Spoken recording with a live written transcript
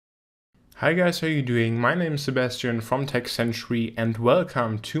Hi guys, how are you doing? My name is Sebastian from techcentury and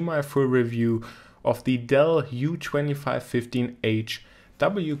welcome to my full review of the Dell U2515H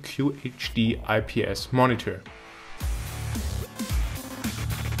WQHD IPS monitor.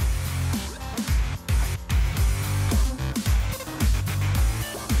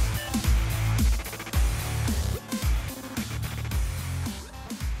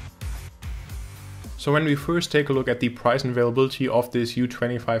 So when we first take a look at the price and availability of this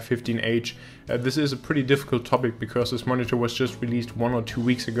U2515H, this is a pretty difficult topic because this monitor was just released 1 or 2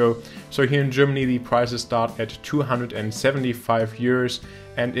 weeks ago. So here in Germany the prices start at 275 euros,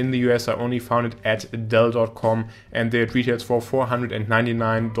 and in the US I only found it at Dell.com and there it retails for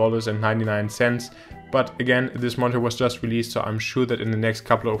 $499.99. But again, this monitor was just released, so I'm sure that in the next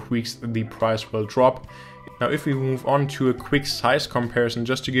couple of weeks the price will drop. Now if we move on to a quick size comparison,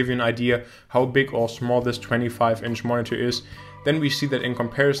 just to give you an idea how big or small this 25-inch monitor is, then we see that in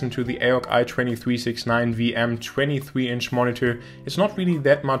comparison to the AOC I2369VM 23-inch monitor, it's not really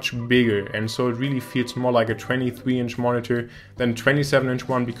that much bigger, and so it really feels more like a 23-inch monitor than 27-inch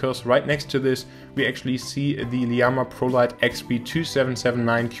one, because right next to this we actually see the Liama ProLight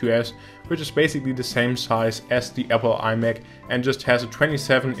XP2779QS, which is basically the same size as the Apple iMac and just has a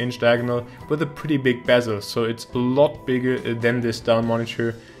 27-inch diagonal with a pretty big bezel, so it's a lot bigger than this Dell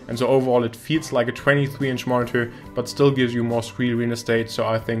monitor. And so overall it feels like a 23-inch monitor, but still gives you more screen real estate, so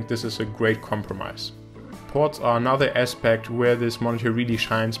I think this is a great compromise. Ports are another aspect where this monitor really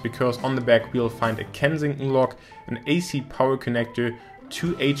shines, because on the back we'll find a Kensington lock, an AC power connector,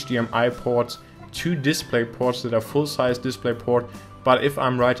 2 HDMI ports, 2 display ports that are full-size display port, but if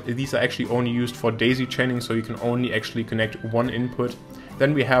I'm right, these are actually only used for daisy chaining, so you can only actually connect one input.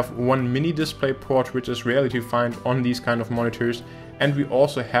 Then we have one mini display port, which is rarely to find on these kind of monitors. And we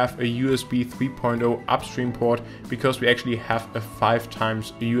also have a USB 3.0 upstream port, because we actually have a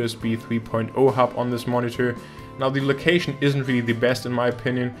 5x USB 3.0 hub on this monitor. Now the location isn't really the best in my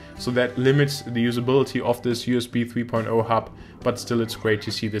opinion, so that limits the usability of this USB 3.0 hub, but still it's great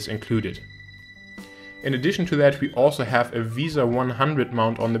to see this included. In addition to that, we also have a VESA 100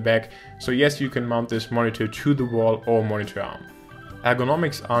 mount on the back, so yes, you can mount this monitor to the wall or monitor arm.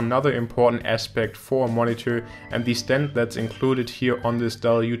 Ergonomics are another important aspect for a monitor, and the stand that's included here on this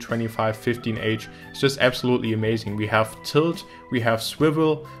Dell U2515H is just absolutely amazing. We have tilt, we have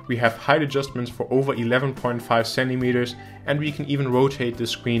swivel, we have height adjustments for over 11.5 centimeters, and we can even rotate the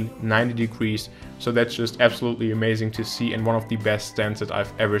screen 90 degrees. So that's just absolutely amazing to see, and one of the best stands that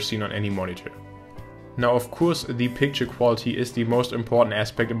I've ever seen on any monitor. Now of course the picture quality is the most important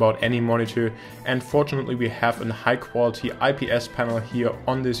aspect about any monitor, and fortunately we have a high quality IPS panel here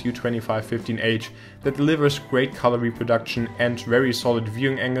on this U2515H that delivers great color reproduction and very solid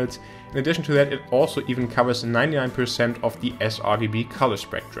viewing angles. In addition to that, it also even covers 99% of the sRGB color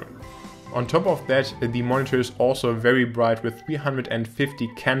spectrum. On top of that, the monitor is also very bright with 350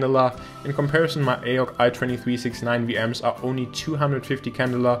 candela. In comparison, my AOC I2369VMs are only 250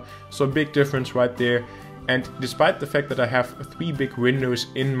 candela, so a big difference right there. And despite the fact that I have 3 big windows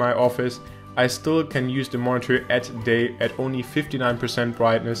in my office, I still can use the monitor at day at only 59%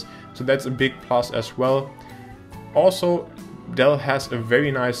 brightness, so that's a big plus as well. Also, Dell has a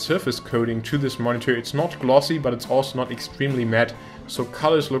very nice surface coating to this monitor. It's not glossy, but it's also not extremely matte, so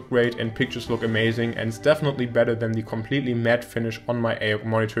colors look great and pictures look amazing, and it's definitely better than the completely matte finish on my AOC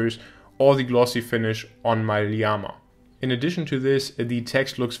monitors or the glossy finish on my Liama. In addition to this, the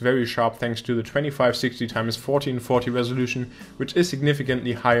text looks very sharp thanks to the 2560x1440 resolution, which is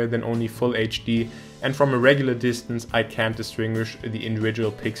significantly higher than only full HD, and from a regular distance I can't distinguish the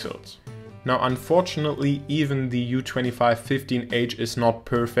individual pixels. Now unfortunately, even the U2515H is not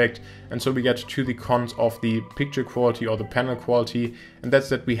perfect, and so we get to the cons of the picture quality or the panel quality, and that's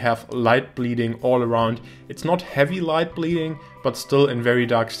that we have light bleeding all around. It's not heavy light bleeding, but still in very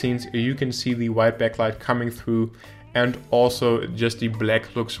dark scenes you can see the white backlight coming through, and also just the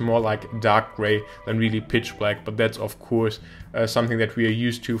black looks more like dark gray than really pitch black, but that's of course something that we are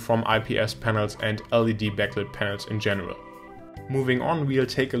used to from IPS panels and LED backlit panels in general. Moving on, we'll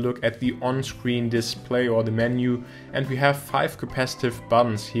take a look at the on-screen display or the menu, and we have 5 capacitive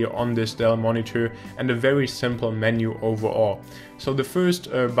buttons here on this Dell monitor and a very simple menu overall. So the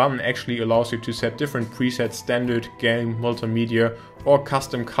first button actually allows you to set different presets: standard, game, multimedia, or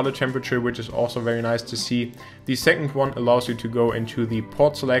custom color temperature, which is also very nice to see. The second one allows you to go into the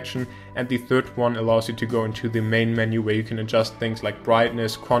port selection, and the third one allows you to go into the main menu where you can adjust things like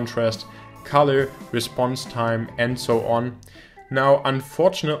brightness, contrast, color, response time, and so on. Now,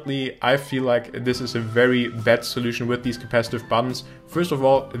 unfortunately, I feel like this is a very bad solution with these capacitive buttons. First of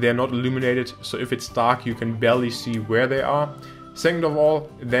all, they're not illuminated, so if it's dark, you can barely see where they are. Second of all,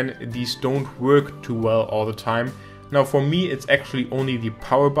 then these don't work too well all the time. Now for me it's actually only the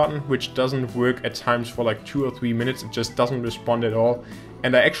power button which doesn't work at times for like 2 or 3 minutes, it just doesn't respond at all.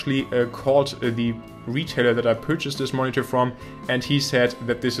 And I actually called the retailer that I purchased this monitor from, and he said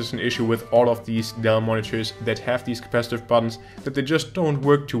that this is an issue with all of these Dell monitors that have these capacitive buttons, that they just don't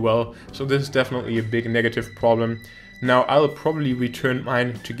work too well, so this is definitely a big negative problem. Now I'll probably return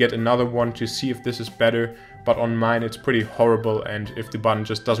mine to get another one to see if this is better, but on mine it's pretty horrible, and if the button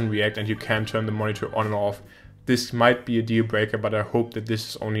just doesn't react and you can't turn the monitor on and off, this might be a deal breaker, but I hope that this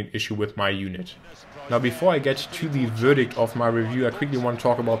is only an issue with my unit. Now before I get to the verdict of my review, I quickly want to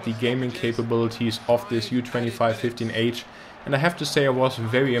talk about the gaming capabilities of this U2515H, and I have to say I was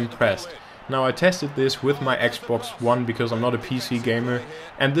very impressed. Now I tested this with my Xbox One because I'm not a PC gamer,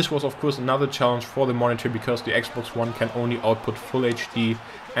 and this was of course another challenge for the monitor because the Xbox One can only output Full HD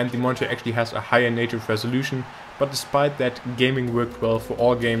and the monitor actually has a higher native resolution. But despite that, gaming worked well for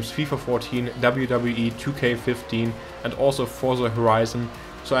all games: FIFA 14, WWE 2K15 and also Forza Horizon.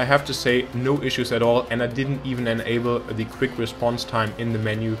 So I have to say, no issues at all, and I didn't even enable the quick response time in the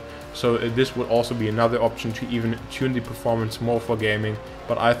menu. So this would also be another option to even tune the performance more for gaming,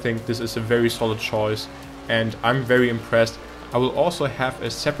 but I think this is a very solid choice and I'm very impressed. I will also have a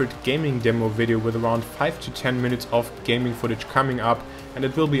separate gaming demo video with around 5 to 10 minutes of gaming footage coming up, and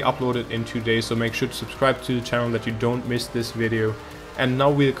it will be uploaded in 2 days, so make sure to subscribe to the channel that you don't miss this video. And now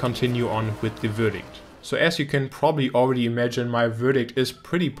we'll continue on with the verdict. So as you can probably already imagine, my verdict is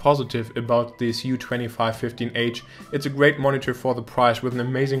pretty positive about this U2515H. It's a great monitor for the price with an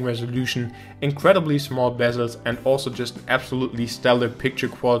amazing resolution, incredibly small bezels and also just absolutely stellar picture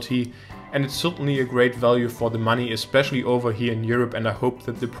quality. And it's certainly a great value for the money, especially over here in Europe, and I hope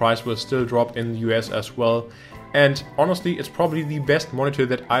that the price will still drop in the US as well. And honestly, it's probably the best monitor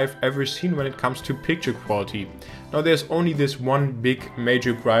that I've ever seen when it comes to picture quality. Now there's only this one big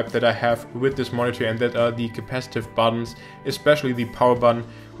major gripe that I have with this monitor, and that are the capacitive buttons, especially the power button,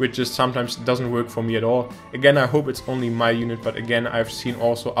 which just sometimes doesn't work for me at all. Again, I hope it's only my unit, but again, I've seen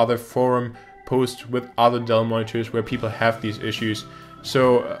also other forum posts with other Dell monitors where people have these issues.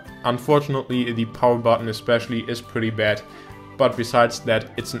 So unfortunately the power button especially is pretty bad. But besides that,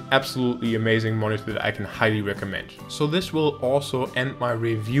 it's an absolutely amazing monitor that I can highly recommend. So this will also end my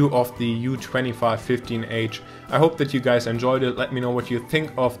review of the U2515H. I hope that you guys enjoyed it. Let me know what you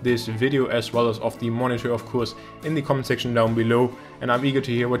think of this video as well as of the monitor, of course, in the comment section down below. And I'm eager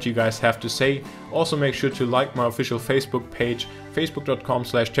to hear what you guys have to say. Also make sure to like my official Facebook page,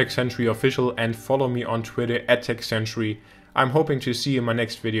 facebook.com/techcenturyofficial, and follow me on Twitter @techcentury. I'm hoping to see you in my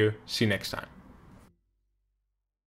next video. See you next time.